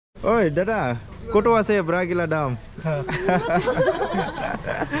Oi, Dada. Koto ase bra gila dam.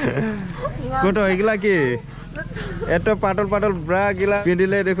 Koto igila ki. Eto patol bra gila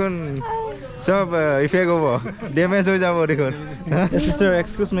pindile dekhun. Sob effect hobo. Damage ho jabo dekhun. Sister,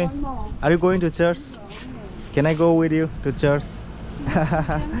 excuse me. Are you going to church? Can I go with you to church?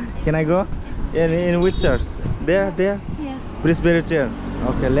 Can I go? In which church? There? Yes. Presbyterian.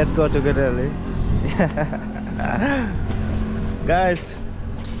 Okay, let's go together. Guys,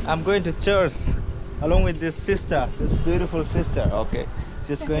 I'm going to church along with this sister, this beautiful sister. Okay,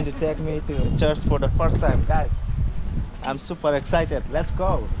 she's going to take me to church for the first time. Guys, I'm super excited. Let's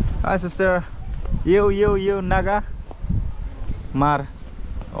go. Hi, sister. You Naga? Mar.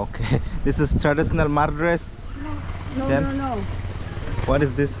 Okay, this is traditional Mar dress. No. What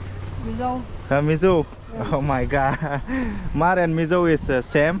is this? Mizo. Mizo. Yeah. Oh my God. Mar and Mizo is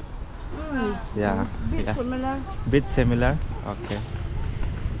same. Yeah. Bit similar. Okay.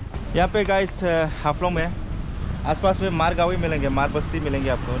 यहाँ पे guys हाफलों में आसपास में मार गाँव ही मिलेंगे, मार बस्ती मिलेंगे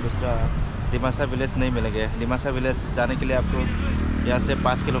आपको, दूसरा डिमासा विलेज नहीं मिलेंगे। डिमासा विलेज जाने के लिए आपको यहाँ से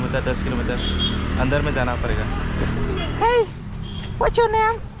 5 किलोमीटर 10 किलोमीटर अंदर में जाना पड़ेगा। Hey, what's your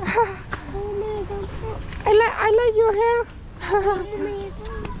name? I like your hair.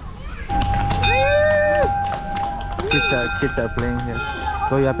 Kids are playing here.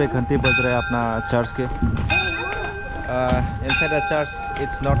 तो यहाँ पे घंटी बज रहा है अपना चर्च के। Inside the church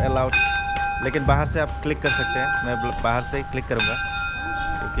it's not allowed, लेकिन बाहर से आप क्लिक कर सकते हैं। मैं बाहर से ही क्लिक करूँगा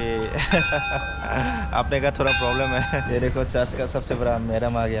क्योंकि आपने का थोड़ा प्रॉब्लम है। ये देखो चर्च का सबसे बड़ा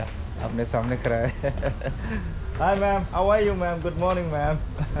मैडम आ गया अपने सामने खड़ा है। Hi ma'am, how are you ma'am? Good morning ma'am.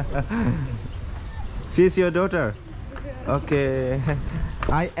 She is your daughter? Okay.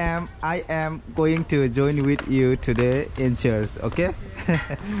 I am going to join with you today in church. Okay?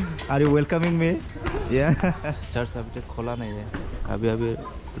 Are you welcoming me? Yeah. Church अभी तक खोला नहीं है, अभी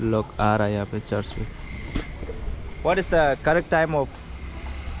लोग आ रहा है यहाँ पे चर्च में। What is the correct time of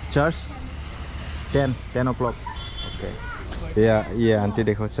church? 10 o'clock. Okay. ये आंटी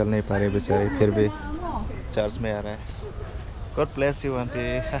देखो चल नहीं पा रही बेचारी, फिर भी चर्च में आ रहा है। God bless you aunty.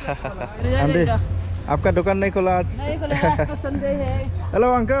 Aunty आपका दुकान नहीं खुला आज? नहीं खुला, आज तो संडे है। Hello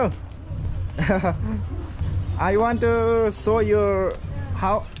uncle. I want to show you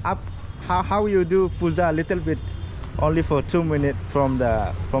how you do puja a little bit, only for 2 minutes from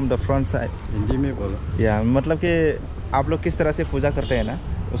the front side. Hindi में बोलो। या मतलब कि आप लोग किस तरह से पूजा करते हैं ना,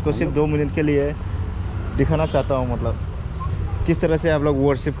 उसको सिर्फ 2 मिनट के लिए दिखाना चाहता हूँ। मतलब किस तरह से आप लोग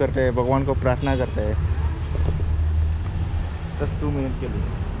वर्शिप करते हैं, भगवान को प्रार्थना करते हैं, बस 2 मिनट के लिए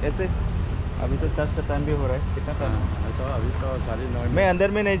ऐसे। अभी तो चर्च का टाइम भी हो रहा है, कितना टाइम? अच्छा अभी तो 9:30। मैं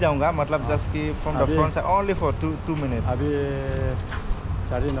अंदर में नहीं जाऊंगा, मतलब जस्ट कि from the front side only for 2 minute. अभी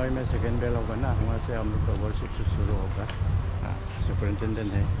 9:30 में सेकेंड बेल होगा ना, वहाँ से हम लोग का वर्शिप शुरू होगा।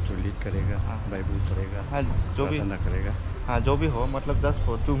 सुपरिटेंडेंट है जो लीड करेगा, बाइबल पढ़ेगा, हाँ जो भी करेगा, हाँ जो भी हो, मतलब जस्ट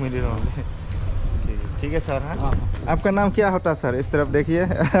फॉर 2 मिनट ओनली। ठीक है सर। हाँ आपका नाम क्या होता है सर? इस तरफ देखिए।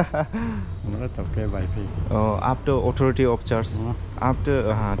 हमारा तबके वाइफ है। आप तो अथॉरिटी ऑफ चर्च, आप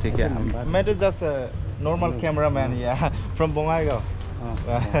तो हाँ ठीक है। मैं तो जस्ट नॉर्मल कैमरा मैन या फ्रॉम बोंगाईगांव,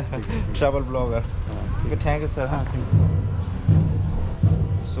 ट्रैवल ब्लॉगर। ठीक है, थैंक यू सर। हाँ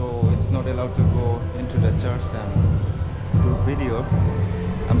so it's not allowed to go into the church and do video.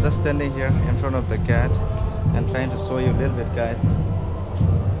 I'm just standing here in front of the gate and trying to show you a little bit, guys.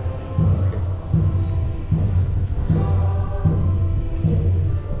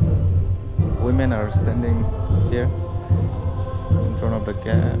 Women are standing here in front of the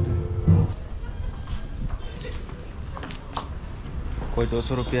gate. कोई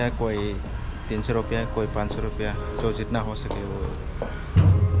 200 रुपया है, कोई 300 रुपया है, कोई 500 रुपया, जो जितना हो सके वो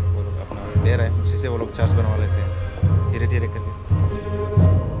लोग अपना दे रहे हैं, उसी से वो लोग चार्ज बनवा लेते हैं धीरे धीरे करके।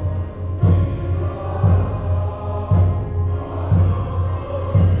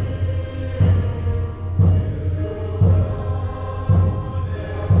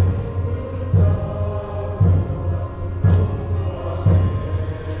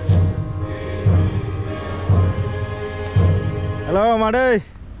 Halo Made,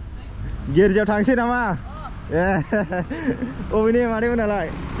 GiRl thangsi nama. Oh ini Made mana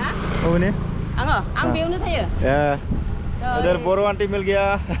lagi? Oh ini? Ang biu nữa thấy à? Yeah. Uधर बोरो आंटी मिल गया।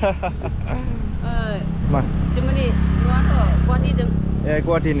 Mah. Cuma ni, kuat ni jeng.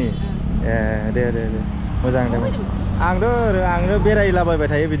 Kuat ini. Deh. Mo장 deh. Ang do बेरायलाबायबाय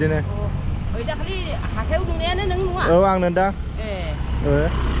थायो बिदिनो। Oi दाखालि हाथायाव नुनायानो नों नुआ? औ आं नोंदां।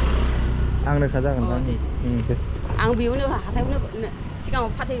 आंनो खाजागोन दां। आं बेयावनो हाथायावनो सिगाङाव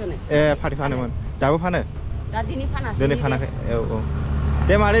फाथैगोन। फाथै फानोमोन। दाबो फानो? दा दिनै फानाखै। दिनै फानाखै। औ।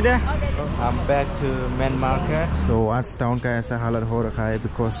 मारे दे I'm back to main market. So आज टाउन का ऐसा हालत हो रखा है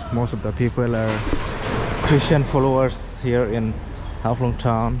because most of the people are Christian followers here in Haflong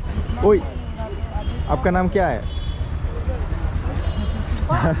town. ओए, आपका नाम क्या है?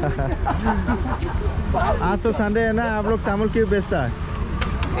 आज तो संडे है ना, आप लोग तामुल क्यों बेचता है?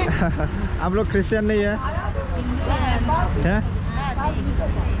 आप लोग क्रिश्चियन नहीं है? हैं?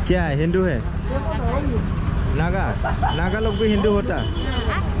 क्या है, हिंदू है? नागा लोग भी हिंदू होता?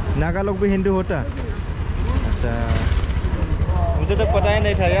 नागा लोग भी हिंदू होता? अच्छा, मुझे तो पता ही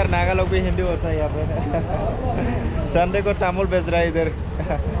नहीं था यार, नागा लोग भी हिंदू होता है यहाँ पे। संडे को तामुल बेच रहा है इधर।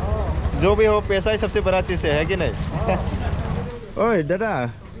 जो भी हो, पैसा ही सबसे बड़ा चीज़ है कि नहीं? ओए दादा,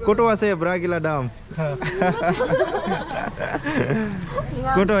 कोटो आसे बरा गिला दाम।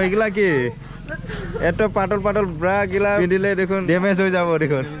 कोटो इगला की एटो पाटल ब्रा गिला पिंडिले देखो डैमेज हो जाबो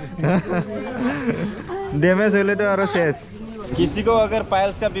देखो। डैमेज होले तो और शेष। किसी को अगर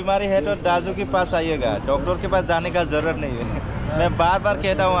पाइल्स का बीमारी है तो दाजू के पास आइएगा, डॉक्टर के पास जाने का जरूरत नहीं है। मैं बार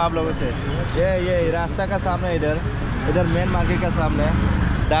कहता हूँ आप लोगों से। ये रास्ता का सामने इधर मेन मार्केट का सामने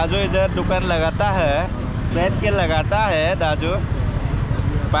दाजू इधर दुकान लगाता है, बैठ के लगाता है दाजू।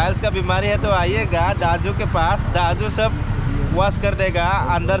 पाइल्स का बीमारी है तो आइएगा दाजू के पास, दाजू सब वॉश कर देगा,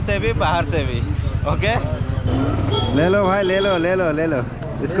 अंदर से भी बाहर से भी। ओके, ले लो भाई, ले लो।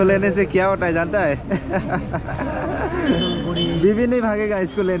 इसको लेने से क्या होता है जानता है? बीवी नहीं भागेगा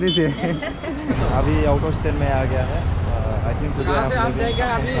इसको लेने से। अभी आउट ऑफ स्टेट में आ गया है। आई थिंक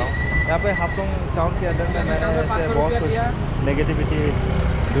यहाँ पे हाफलोंग टाउन के अंदर में मैंने ऐसे बहुत कुछ नेगेटिविटी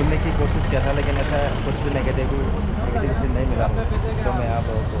ढूंढने की कोशिश किया था, लेकिन ऐसा कुछ भी नेगेटिविटी नहीं मिला। तो मैं आप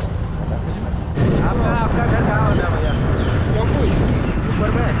लोगों को बता सकता हूँ। आपका घर कहाँ होता है भैया? ऊपर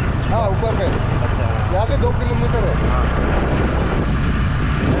में? हाँ, ऊपर में। अच्छा, यहाँ से 2 किलोमीटर है।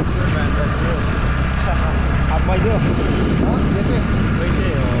 हाँ, आप मजो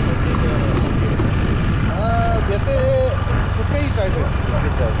कहते कुकी ही साइड है।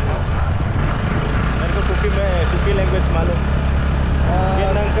 मेरे को कुकी लैंग्वेज मालूम।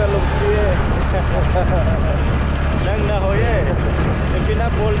 नंग का लोग से नंग ना हो ये बिना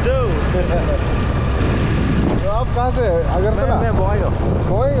बोल जो। तो आप कहाँ से? अगरतला? मैं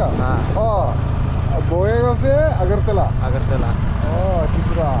बोएगा। हाँ, बोएगा से अगरतला।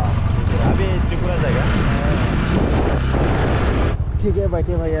 त्रिपुरा। अभी त्रिपुरा जाएगा। ठीक है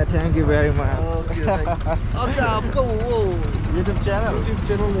बैठे भैया, thank you very much. Okay, आपका वो YouTube channel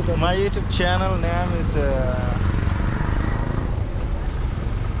my YouTube channel name is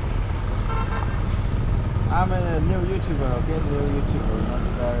I'm a new YouTuber, okay? New YouTuber, not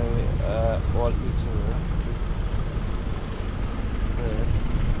very old YouTuber. Good.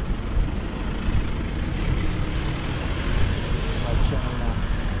 My channel now.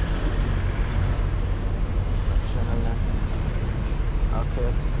 Okay.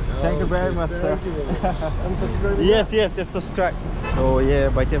 Thank you very much, sir. I'm subscribing. Yes, subscribe. तो ये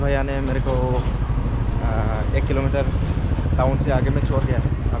बैठे भैया ने मेरे को 1 kilometre town से आगे में छोड़ गया है।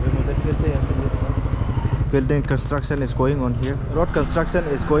 अभी मुझे फिर से building construction is going on here. Road construction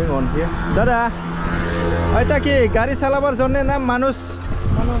is going on here. Dada, aita ki gari chalabar jonne na manush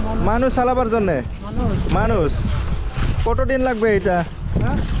chalabar jonne? Manush. Koto din lagbe eta?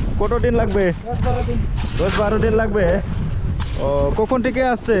 Koto din lagbe? 10-12 din lagbe? ও কখন থেকে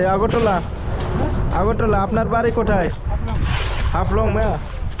আসছে? আগরতলা। আপনার বাড়ি কোথায়? Haflong.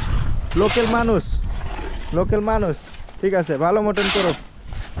 Local মানুষ। ঠিক আছে, ভালো মতন করো।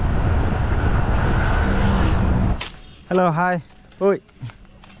 हेलो, हाय। ओए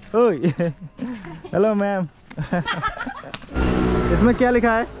हेलो मैम। इसमें क्या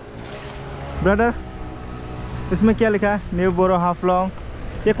लिखा है ब्रदर? इसमें क्या लिखा है? न्यू बोरो हाफलॉन्ग।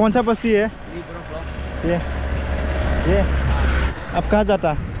 ये कौन सा बस्ती है? ये अब कहाँ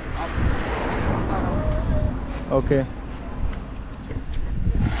जाता? ओके।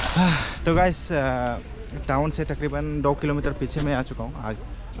 तो गाइस टाउन से तकरीबन 2 किलोमीटर पीछे मैं आ चुका हूँ।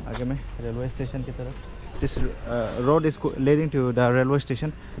 आगे में रेलवे स्टेशन की तरफ। This road is leading to the railway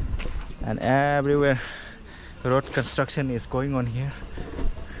station, and everywhere road construction is going on here.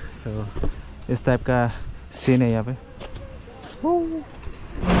 So इस टाइप का सीन है यहाँ पे।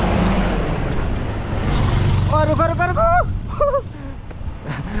 और रुको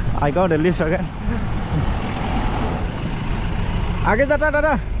I got a lift again. आगे जाता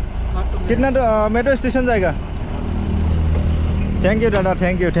दादा? कितना मेट्रो स्टेशन जाएगा? थैंक यू दादा,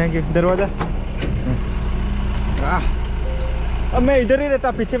 थैंक यू। दरवाजा। अब मैं इधर ही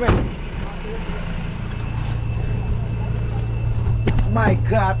रहता, पीछे में। My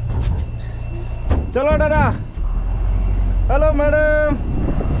God. चलो दादा। Hello madam.